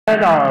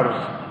man-hours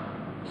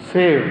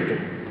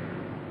saved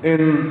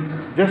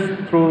in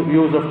just through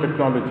use of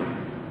technology.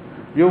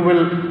 You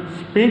will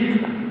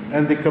speak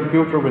and the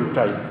computer will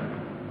type.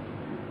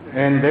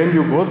 And then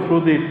you go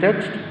through the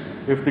text.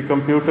 If the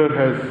computer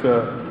has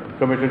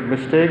committed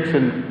mistakes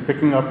in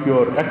picking up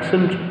your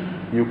accent,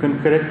 you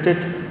can correct it.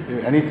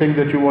 Anything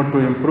that you want to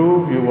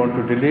improve, you want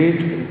to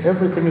delete,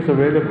 everything is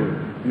available.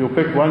 You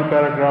pick one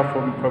paragraph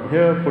from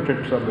here, put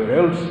it somewhere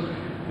else,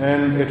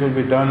 and it will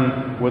be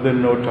done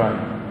within no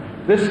time.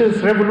 This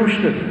is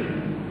revolutionary.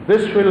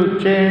 This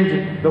will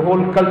change the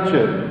whole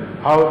culture,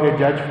 how a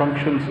judge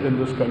functions in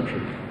this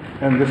country.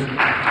 And this.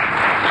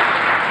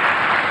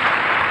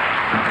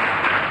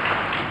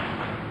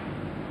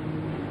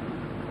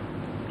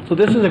 So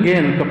this is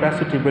again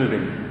capacity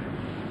building.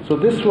 So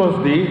this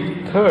was the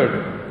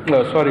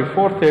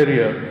fourth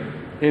area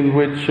in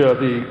which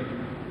the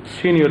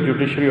senior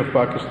judiciary of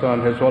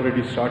Pakistan has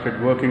already started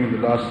working in the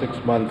last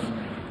 6 months,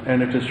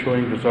 and it is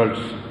showing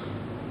results.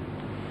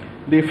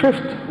 The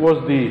fifth was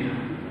the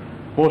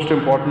most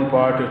important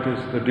part. It is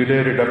the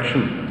delay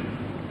reduction.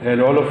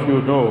 And all of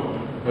you know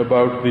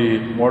about the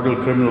model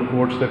criminal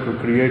courts that were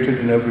created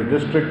in every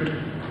district.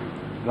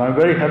 And I'm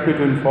very happy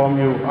to inform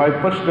you, I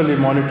personally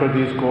monitor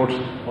these courts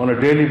on a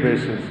daily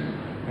basis.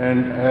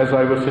 And as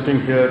I was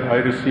sitting here, I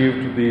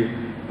received the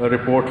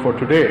report for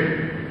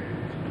today.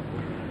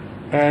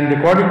 And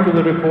according to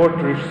the report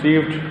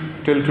received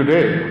till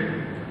today,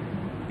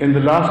 in the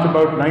last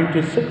about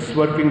 96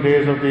 working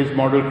days of these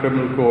model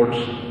criminal courts,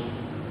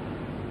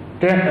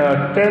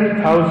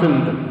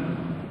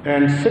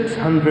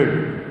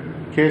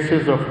 10,600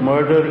 cases of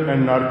murder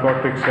and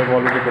narcotics have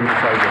already been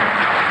decided.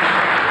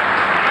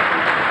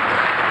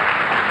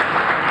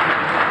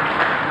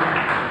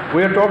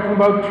 We are talking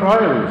about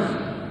trials.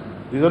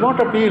 These are not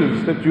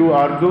appeals that you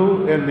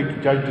argue and the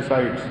judge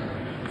decides.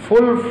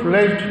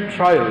 Full-fledged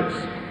trials.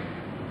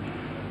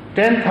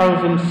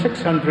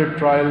 10,600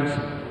 trials,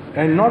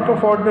 and not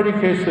of ordinary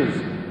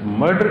cases,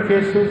 murder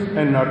cases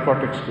and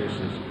narcotics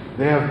cases.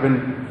 They have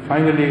been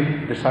finally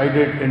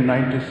decided in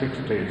 96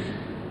 days.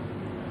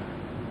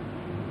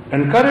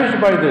 Encouraged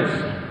by this,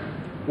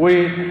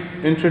 we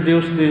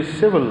introduced the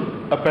civil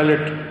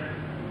appellate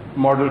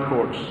model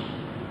courts.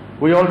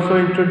 We also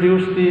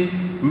introduced the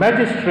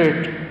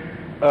magistrate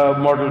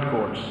model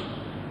courts.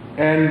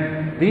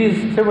 And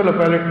these civil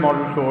appellate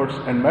model courts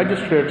and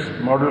magistrates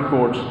model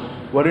courts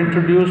were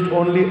introduced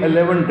only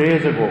 11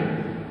 days ago.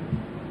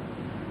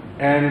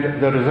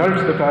 And the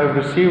results that I have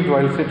received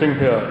while sitting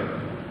here,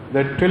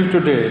 that till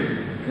today,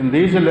 in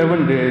these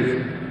 11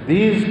 days,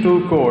 these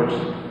two courts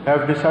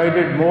have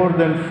decided more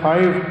than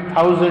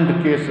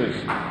 5,000 cases.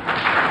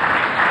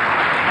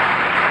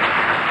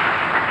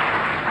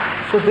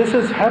 So this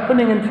is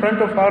happening in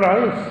front of our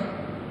eyes.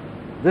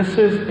 This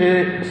is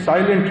a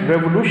silent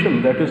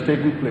revolution that is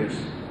taking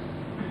place.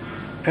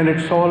 And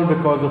it's all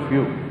because of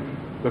you,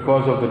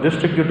 because of the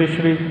district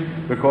judiciary,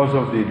 because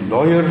of the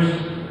lawyers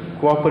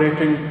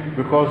cooperating,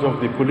 because of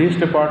the police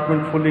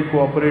department fully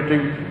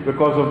cooperating,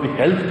 because of the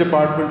health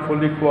department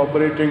fully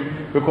cooperating,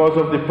 because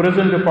of the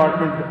prison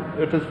department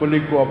that is fully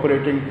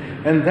cooperating.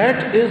 And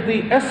that is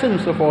the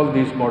essence of all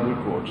these model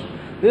courts.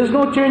 There is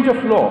no change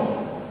of law.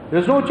 There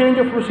is no change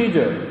of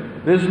procedure.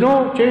 There is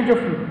no change of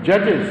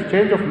judges,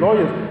 change of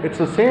lawyers. It's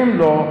the same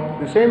law,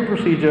 the same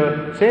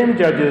procedure, same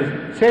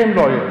judges, same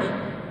lawyers.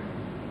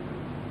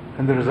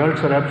 And the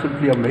results are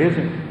absolutely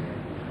amazing.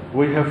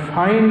 We have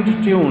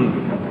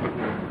fine-tuned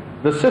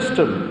the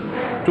system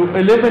to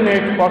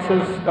eliminate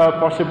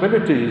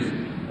possibilities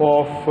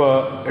of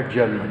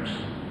adjournments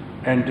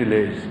and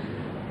delays.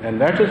 And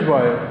that is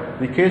why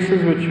the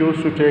cases which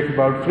used to take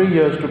about 3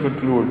 years to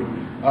conclude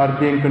are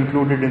being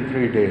concluded in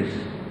 3 days.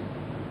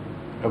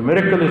 A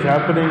miracle is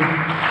happening,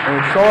 and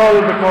it's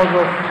all because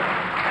of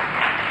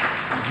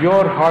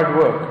your hard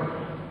work.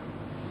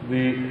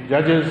 The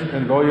judges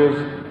and lawyers,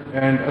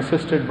 and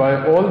assisted by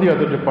all the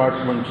other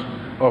departments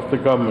of the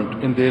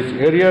government in these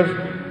areas.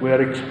 We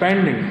are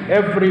expanding.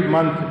 Every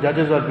month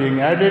judges are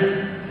being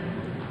added,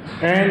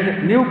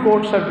 and new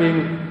courts are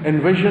being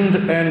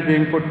envisioned and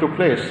being put to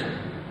place.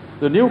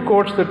 The new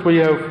courts that we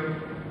have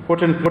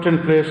put in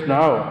place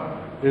now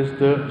is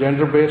the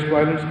gender-based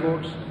violence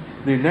courts.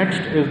 The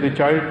next is the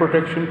child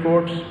protection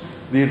courts,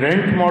 the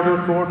rent model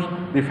courts,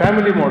 the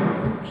family model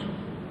courts.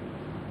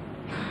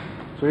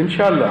 So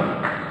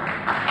inshallah,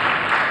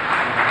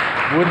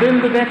 within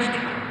the next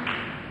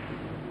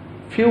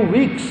few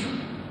weeks,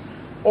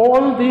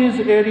 all these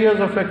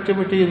areas of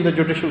activity in the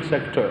judicial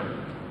sector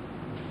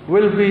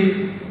will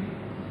be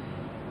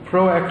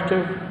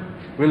proactive,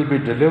 will be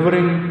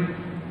delivering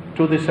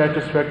to the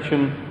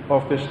satisfaction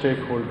of the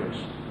stakeholders.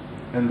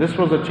 And this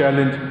was a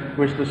challenge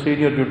which the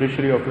senior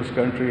judiciary of this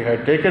country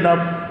had taken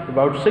up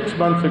about 6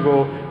 months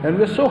ago, and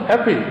we're so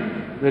happy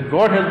that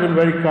God has been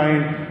very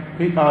kind.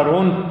 Our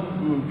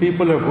own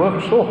people have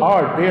worked so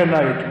hard day and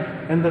night,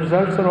 and the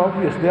results are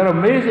obvious. They are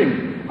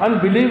amazing,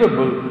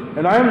 unbelievable.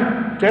 And I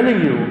am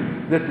telling you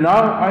that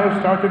now I have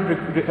started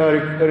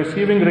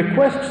receiving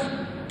requests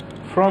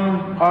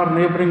from our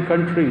neighboring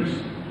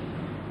countries.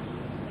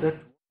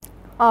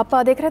 आप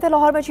देख रहे थे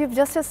लाहौर में chief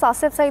justice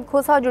Asif Saeed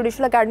खोसा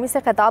judicial academy से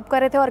खिताब कर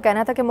रहे थे और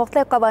कहना था कि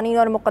मुख्तलिफ कवानीन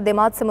और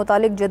मुकदमात से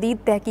मुतालिक जदीद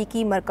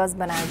तहकीकी मरकज़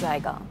बनाया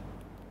जाएगा।